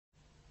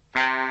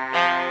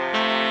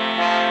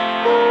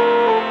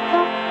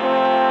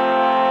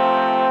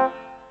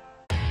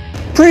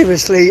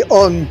Previously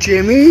on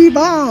Jimmy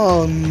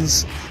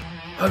Barnes.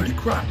 Holy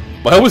crap.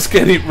 I always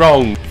get it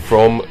wrong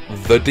from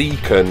the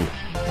Deacon.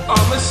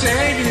 On the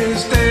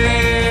Saviour's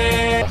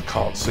Day. I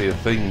can't see a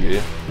thing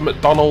here.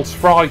 McDonald's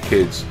Fry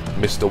Kids.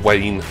 Mr.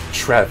 Wayne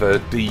Trevor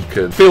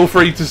Deacon. Feel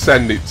free to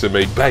send it to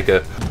me.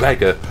 Beggar,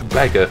 beggar,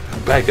 beggar,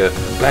 beggar,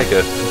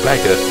 beggar,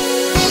 beggar.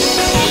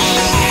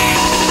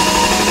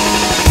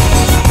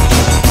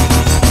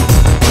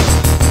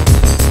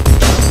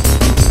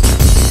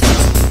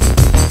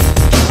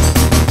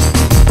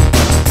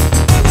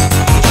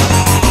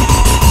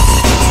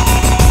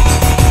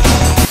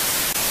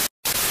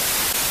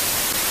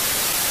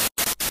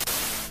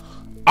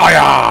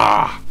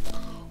 Hiya!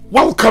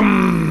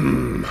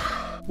 Welcome!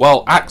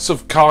 Well, acts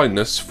of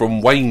kindness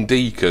from Wayne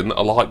Deacon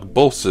are like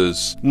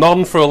buses.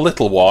 None for a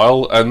little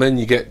while, and then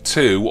you get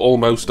two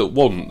almost at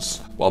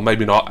once. Well,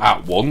 maybe not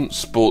at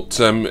once, but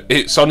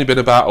it's only been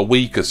about a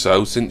week or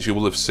so since you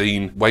will have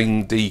seen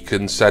Wayne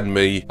Deacon send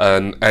me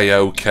an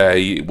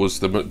AOK. It was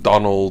the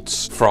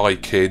McDonald's Fry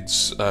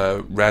Kids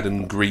red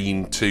and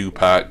green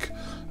 2-pack.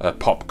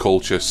 Pop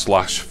culture /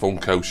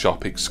 Funko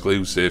shop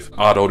exclusive.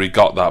 I'd already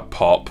got that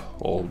pop,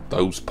 or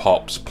those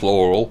pops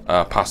plural.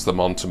 Passed them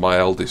on to my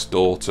eldest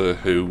daughter,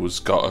 who has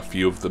got a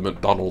few of the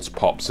McDonald's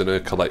pops in her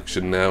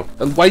collection now.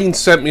 And Wayne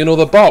sent me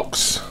another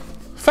box.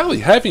 Fairly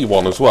heavy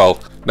one as well.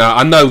 Now,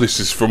 I know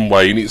this is from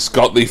Wayne. It's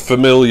got the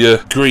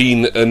familiar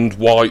green and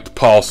white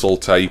parcel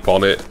tape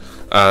on it,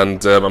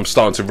 and I'm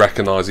starting to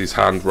recognise his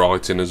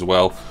handwriting as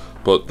well.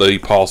 But the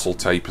parcel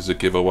tape is a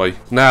giveaway.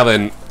 Now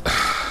then,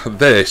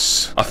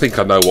 this, I think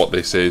I know what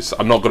this is.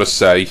 I'm not going to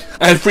say.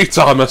 Every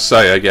time I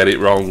say, I get it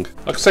wrong.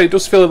 Like I say, it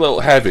does feel a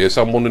little heavier,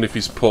 so I'm wondering if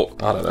he's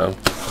put, I don't know.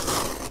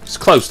 It's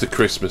close to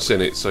Christmas,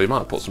 in it, so he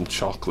might put some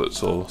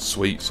chocolates or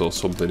sweets or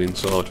something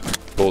inside.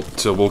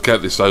 But we'll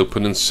get this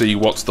open and see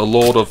what's the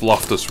Lord of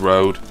Loftus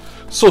Road.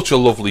 Such a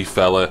lovely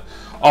fella.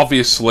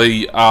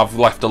 Obviously, I've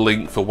left a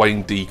link for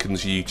Wayne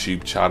Deacon's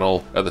YouTube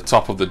channel at the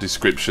top of the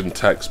description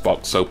text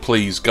box, so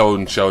please go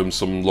and show him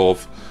some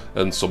love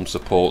and some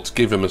support.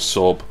 Give him a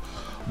sub.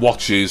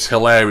 Watch his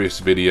hilarious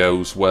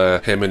videos where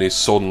him and his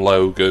son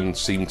Logan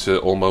seem to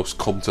almost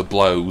come to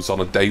blows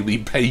on a daily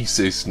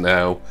basis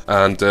now.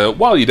 And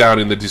while you're down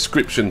in the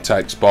description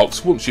text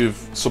box, once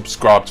you've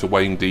subscribed to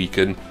Wayne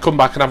Deacon, come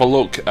back and have a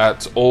look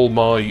at all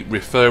my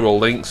referral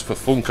links for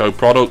Funko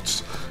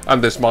products,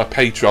 and there's my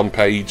Patreon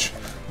page.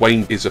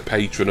 Wayne is a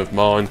patron of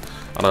mine,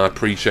 and I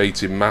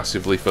appreciate him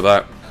massively for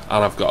that.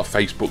 And I've got a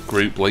Facebook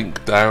group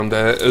link down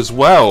there as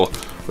well.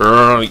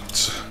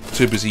 Right,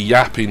 too busy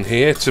yapping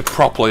here to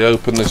properly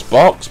open this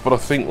box, but I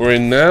think we're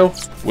in now.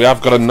 We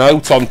have got a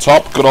note on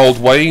top, good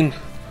old Wayne.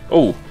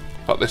 Oh,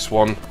 but this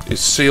one is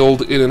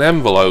sealed in an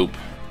envelope.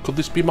 Could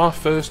this be my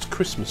first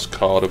Christmas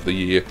card of the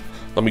year?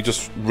 Let me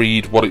just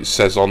read what it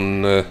says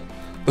on the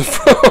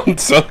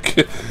front.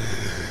 Okay.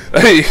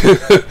 Hey,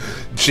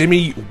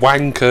 Jimmy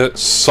Wanker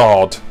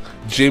Sod,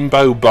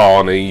 Jimbo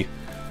Barney,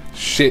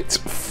 Shit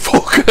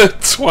Fucker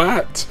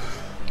Twat,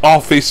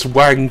 Office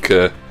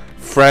Wanker,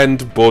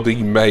 Friend,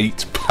 Buddy,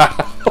 Mate,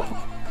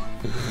 Pal.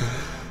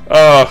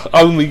 Oh,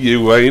 only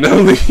you, Wayne,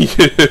 only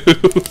you.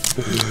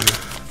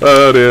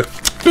 Oh dear.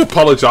 I do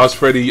apologise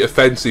for any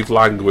offensive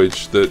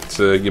language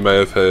that you may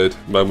have heard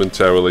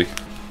momentarily.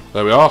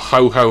 There we are,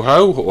 ho ho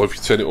ho, or if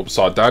you turn it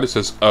upside down it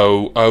says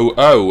oh oh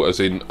oh, as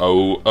in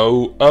oh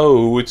oh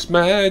oh, it's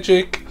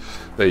magic.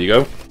 There you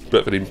go,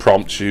 bit of an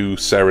impromptu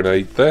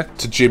serenade there.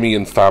 To Jimmy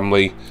and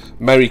family,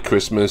 Merry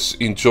Christmas,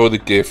 enjoy the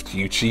gift,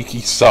 you cheeky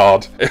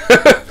sod.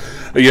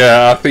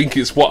 Yeah, I think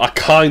it's what I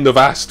kind of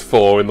asked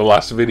for in the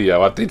last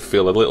video. I did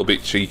feel a little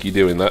bit cheeky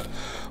doing that.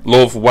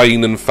 Love,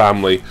 Wayne and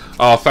family.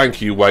 Oh,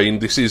 thank you, Wayne.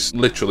 This is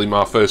literally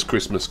my first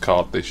Christmas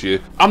card this year.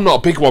 I'm not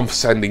a big one for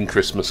sending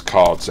Christmas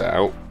cards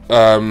out.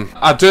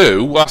 I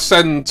do. I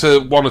send to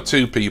one or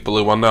two people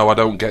who I know I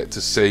don't get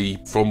to see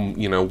from,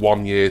 you know,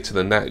 one year to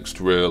the next,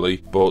 really.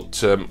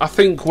 But I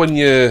think when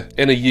you're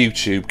in a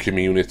YouTube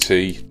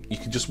community, you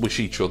can just wish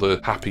each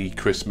other happy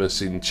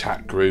Christmas in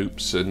chat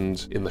groups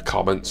and in the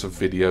comments of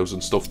videos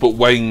and stuff. But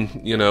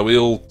Wayne, you know,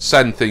 he'll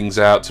send things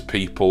out to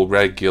people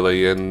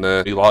regularly, and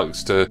he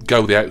likes to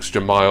go the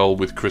extra mile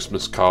with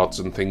Christmas cards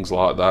and things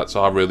like that,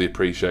 so I really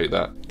appreciate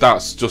that.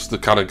 That's just the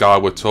kind of guy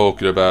we're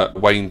talking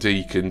about, Wayne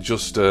Deacon,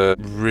 just a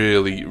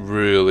really,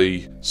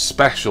 really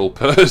special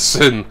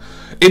person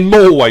in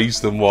more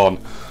ways than one.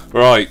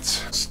 Right,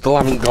 still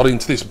haven't got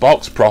into this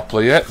box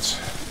properly yet.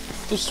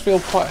 It does feel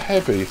quite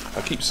heavy,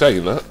 I keep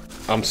saying that.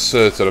 I'm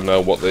certain I know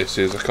what this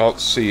is. I can't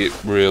see it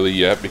really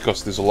yet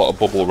because there's a lot of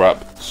bubble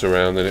wrap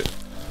surrounding it.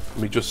 Let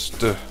me just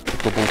double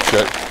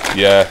check.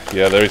 Yeah,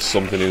 there is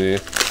something in here.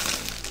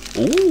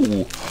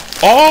 Ooh.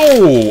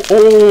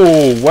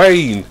 Oh,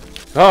 Wayne.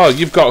 Oh,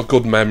 you've got a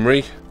good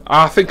memory.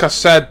 I think I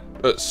said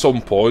at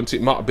some point,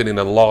 it might have been in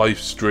a live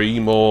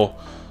stream, or...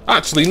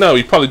 Actually, no,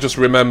 you probably just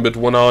remembered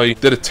when I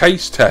did a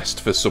taste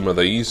test for some of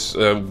these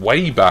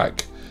way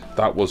back.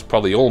 That was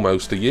probably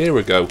almost a year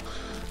ago.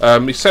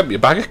 He sent me a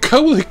bag of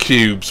cola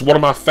cubes, one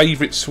of my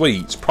favourite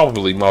sweets,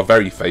 probably my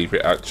very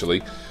favourite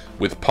actually.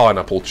 with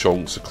pineapple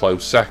chunks a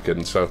close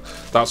second. So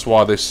that's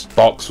why this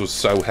box was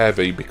so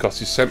heavy, because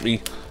he sent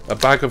me a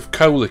bag of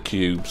cola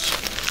cubes.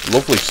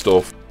 Lovely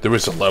stuff. There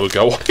is a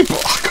logo on it,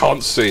 but I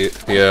can't see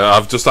it. Yeah,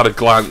 I've just had a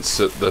glance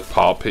at the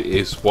pop. It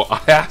is what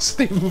I asked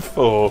him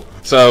for.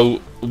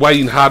 So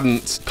Wayne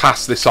hadn't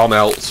passed this on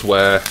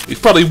elsewhere. He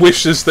probably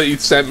wishes that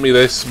he'd sent me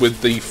this with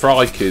the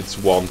Fry Kids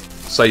one.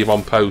 Save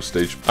on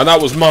postage. And that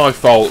was my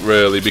fault,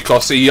 really,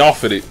 because he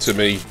offered it to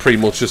me pretty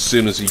much as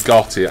soon as he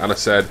got it, and I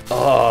said,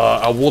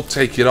 I would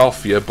take it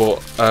off you,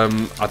 but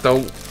I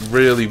don't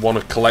really want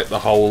to collect the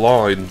whole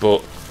line.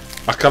 But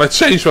I kind of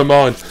changed my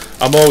mind.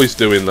 I'm always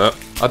doing that.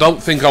 I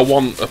don't think I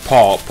want a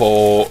pop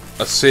or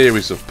a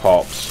series of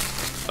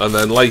pops, and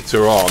then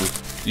later on,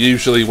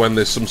 usually when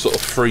there's some sort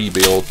of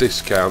freebie or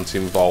discount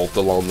involved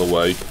along the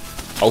way,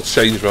 I'll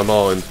change my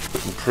mind.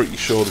 I'm pretty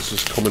sure this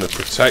is coming a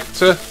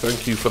protector.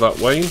 Thank you for that,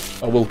 Wayne.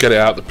 I will get it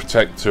out the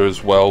protector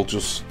as well,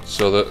 just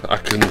so that I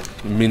can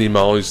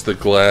minimise the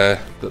glare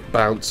that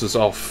bounces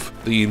off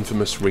the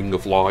infamous ring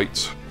of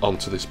light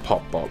onto this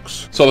pop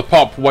box. So the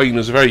pop Wayne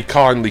has very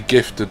kindly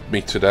gifted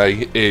me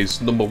today is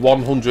number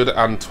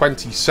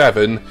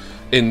 127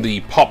 in the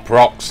Pop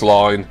Rocks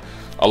line,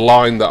 a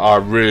line that I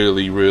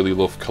really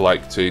love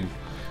collecting.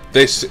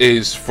 This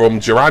is from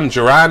Duran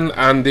Duran,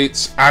 and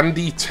it's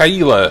Andy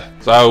Taylor.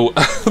 So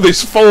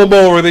there's 4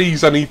 more of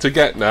these I need to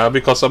get now,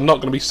 because I'm not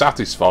going to be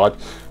satisfied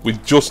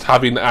with just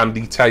having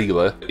Andy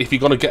Taylor. If you're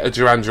going to get a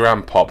Duran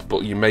Duran pop,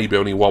 but you maybe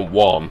only want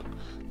one,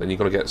 then you're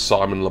going to get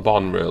Simon Le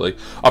Bon, really.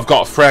 I've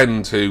got a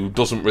friend who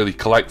doesn't really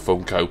collect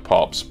Funko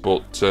Pops,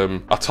 but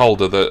I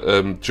told her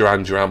that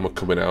Duran Duran were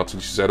coming out,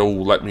 and she said, oh,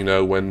 let me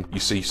know when you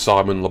see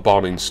Simon Le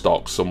Bon in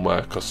stock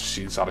somewhere, because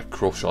she's had a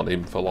crush on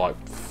him for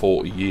like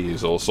 40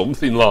 years or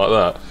something like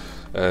that.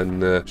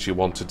 And she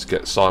wanted to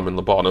get Simon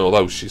Le Bon,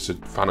 although she's a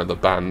fan of the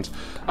band.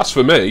 As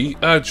for me,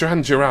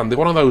 Duran Duran, they're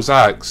one of those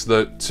acts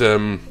that,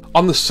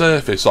 on the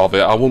surface of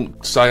it, I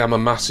wouldn't say I'm a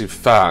massive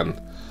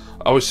fan.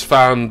 I always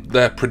found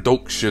their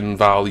production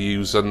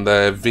values and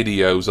their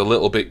videos a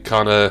little bit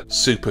kind of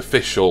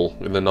superficial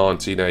in the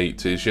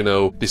 1980s, you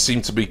know. They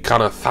seem to be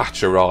kind of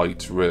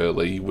Thatcherite,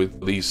 really,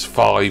 with these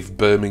 5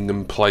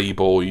 Birmingham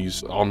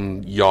playboys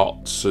on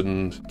yachts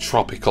and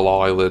tropical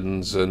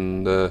islands,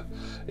 and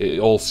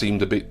it all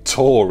seemed a bit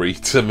Tory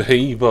to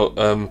me. But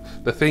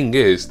the thing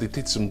is, they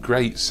did some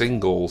great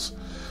singles.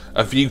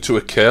 A View to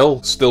a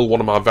Kill, still one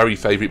of my very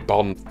favourite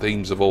Bond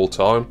themes of all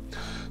time.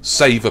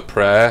 Save a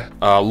Prayer,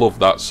 I love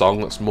that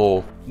song. That's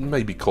more,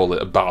 maybe call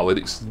it a ballad.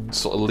 It's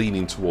sort of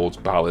leaning towards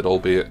ballad,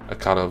 albeit a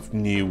kind of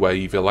new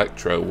wave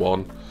electro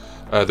one.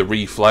 The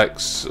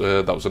Reflex,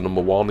 that was a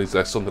number 1. Is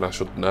There Something I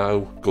Should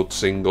Know? Good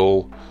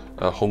single.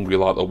 Hungry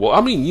Like the Wolf.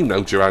 I mean, you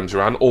know Duran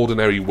Duran.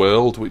 Ordinary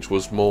World, which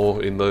was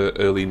more in the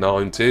early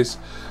 90s.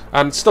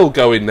 And still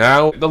going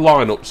now. The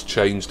lineup's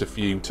changed a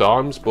few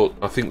times, but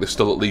I think there's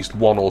still at least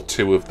 1 or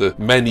 2 of the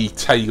many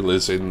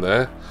Taylors in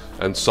there.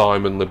 And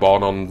Simon Le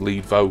Bon on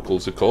lead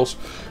vocals, of course.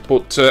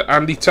 But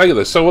Andy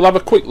Taylor. So we'll have a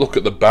quick look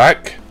at the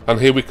back.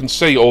 And here we can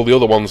see all the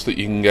other ones that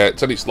you can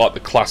get. And it's like the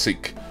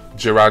classic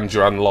Duran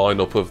Duran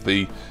lineup of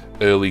the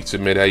early to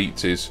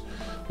mid-80s.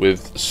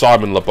 With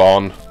Simon Le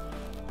Bon.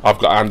 I've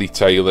got Andy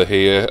Taylor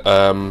here.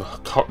 I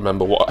can't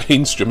remember what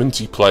instrument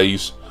he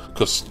plays,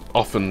 because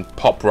often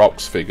Pop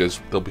Rocks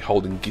figures, they'll be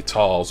holding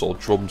guitars or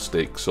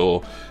drumsticks,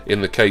 or in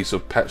the case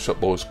of Pet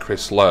Shop Boys'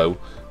 Chris Lowe,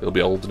 they'll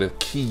be holding a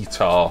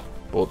keytar.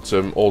 But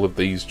all of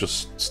these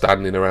just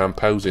standing around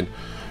posing.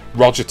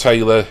 Roger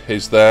Taylor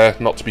is there,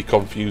 not to be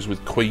confused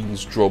with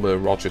Queen's drummer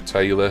Roger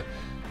Taylor.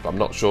 But I'm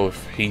not sure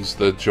if he's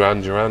the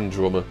Duran Duran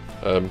drummer.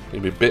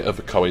 It'd be a bit of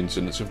a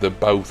coincidence if they're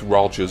both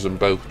Rogers and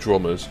both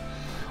drummers.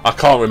 I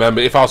can't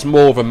remember. If I was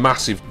more of a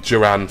massive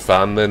Duran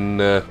fan,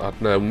 then I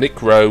don't know.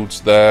 Nick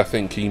Rhodes there. I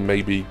think he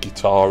may be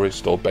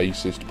guitarist or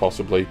bassist,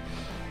 possibly.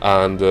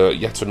 And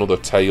yet another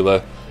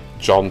Taylor,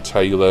 John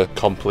Taylor,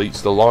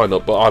 completes the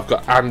lineup. But I've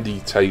got Andy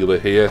Taylor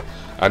here.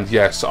 And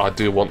yes, I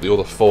do want the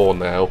other 4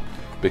 now,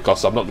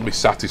 because I'm not going to be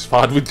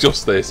satisfied with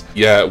just this.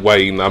 Yeah,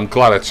 Wayne, I'm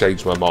glad I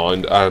changed my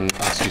mind and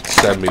asked you to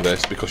send me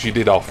this, because you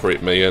did offer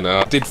it me, and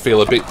I did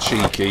feel a bit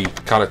cheeky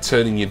kind of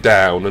turning you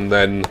down, and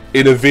then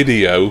in a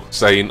video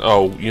saying,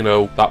 oh, you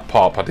know, that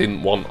pop I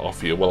didn't want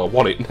off you, well, I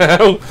want it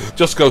now.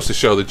 Just goes to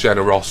show the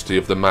generosity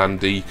of the man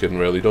Deacon,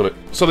 really, doesn't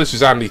it? So this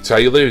is Andy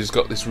Taylor. He's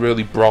got this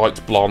really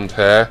bright blonde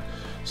hair.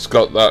 It's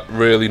got that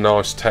really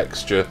nice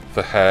texture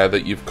for hair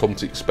that you've come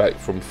to expect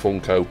from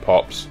Funko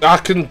Pops. I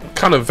can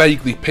kind of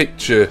vaguely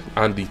picture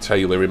Andy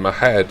Taylor in my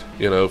head,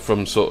 you know,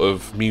 from sort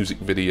of music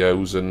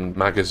videos and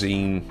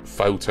magazine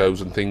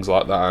photos and things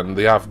like that, and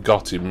they have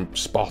got him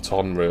spot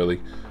on, really,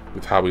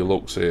 with how he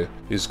looks here.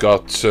 He's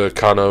got a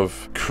kind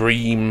of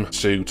cream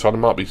suit on. It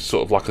might be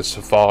sort of like a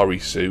safari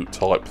suit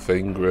type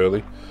thing,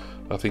 really.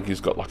 I think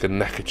he's got like a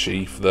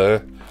neckerchief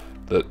there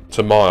that,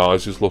 to my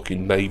eyes, is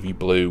looking navy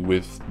blue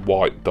with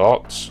white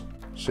dots.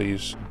 See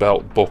his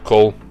belt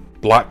buckle,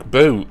 black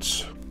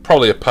boots.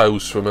 Probably a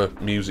pose from a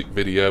music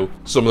video.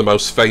 Some of the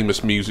most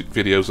famous music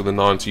videos of the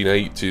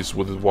 1980s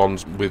were the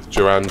ones with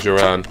Duran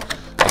Duran.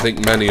 I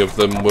think many of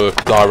them were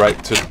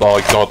directed by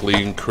Godley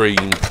and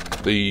Cream,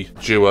 the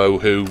duo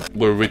who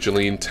were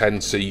originally in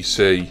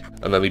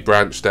 10cc, and then they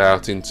branched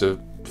out into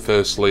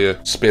firstly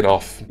a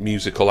spin-off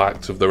musical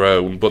act of their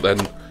own, but then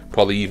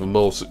probably even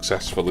more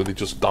successfully they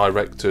just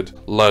directed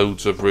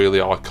loads of really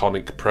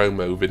iconic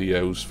promo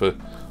videos for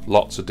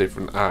lots of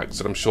different acts,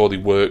 and I'm sure they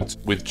worked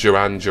with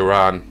Duran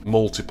Duran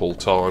multiple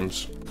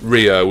times.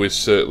 Rio is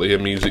certainly a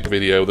music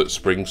video that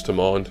springs to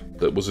mind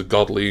that was a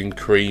Godly and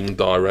Cream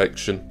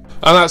direction.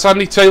 And that's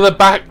Andy Taylor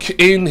back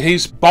in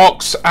his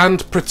box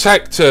and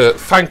protector.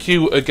 Thank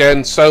you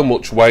again so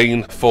much,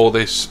 Wayne, for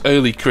this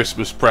early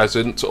Christmas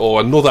present, or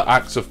another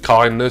act of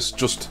kindness,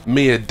 just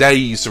mere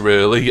days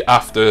really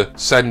after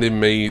sending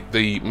me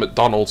the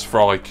McDonald's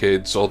Fry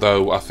Kids,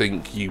 although I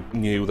think you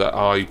knew that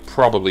I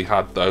probably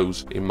had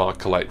those in my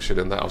collection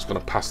and that I was going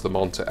to pass them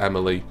on to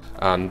Emily,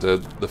 and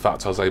the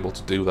fact I was able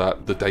to do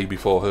that the day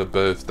before her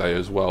birthday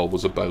as well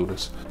was a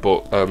bonus.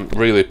 But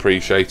really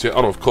appreciate it,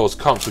 and of course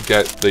can't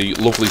forget the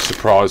lovely surprise.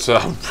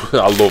 I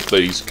love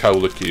these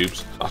cola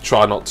cubes. I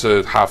try not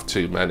to have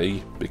too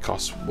many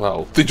because,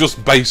 well, they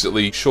just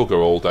basically sugar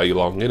all day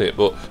long, innit?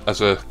 But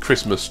as a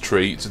Christmas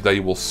treat, they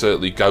will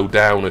certainly go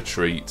down a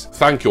treat.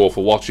 Thank you all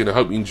for watching. I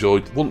hope you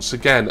enjoyed once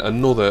again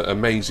another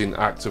amazing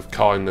act of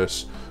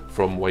kindness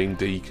from Wayne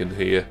Deacon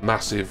here.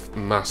 Massive,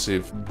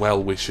 massive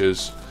well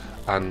wishes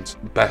and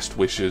best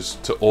wishes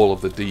to all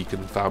of the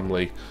Deacon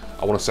family.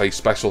 I want to say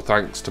special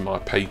thanks to my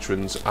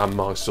patrons and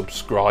my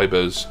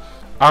subscribers.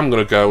 I'm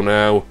going to go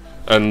now,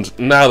 and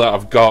now that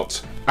I've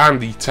got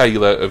Andy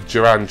Taylor of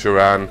Duran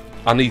Duran,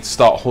 I need to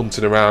start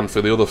hunting around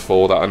for the other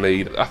 4 that I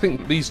need. I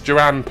think these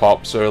Duran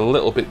pops are a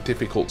little bit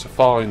difficult to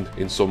find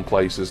in some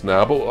places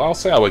now, but I'll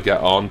see how I get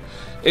on.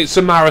 It's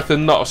a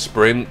marathon, not a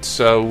sprint,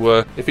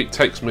 so if it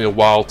takes me a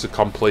while to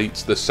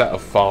complete the set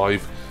of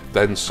 5,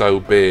 then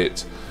so be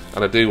it.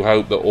 And I do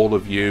hope that all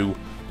of you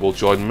will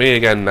join me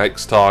again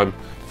next time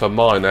for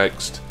my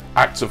next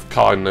act of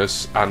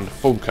kindness and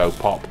Funko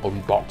Pop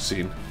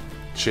unboxing.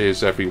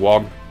 Cheers,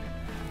 everyone.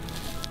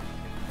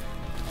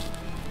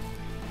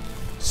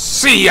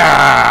 See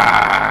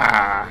ya!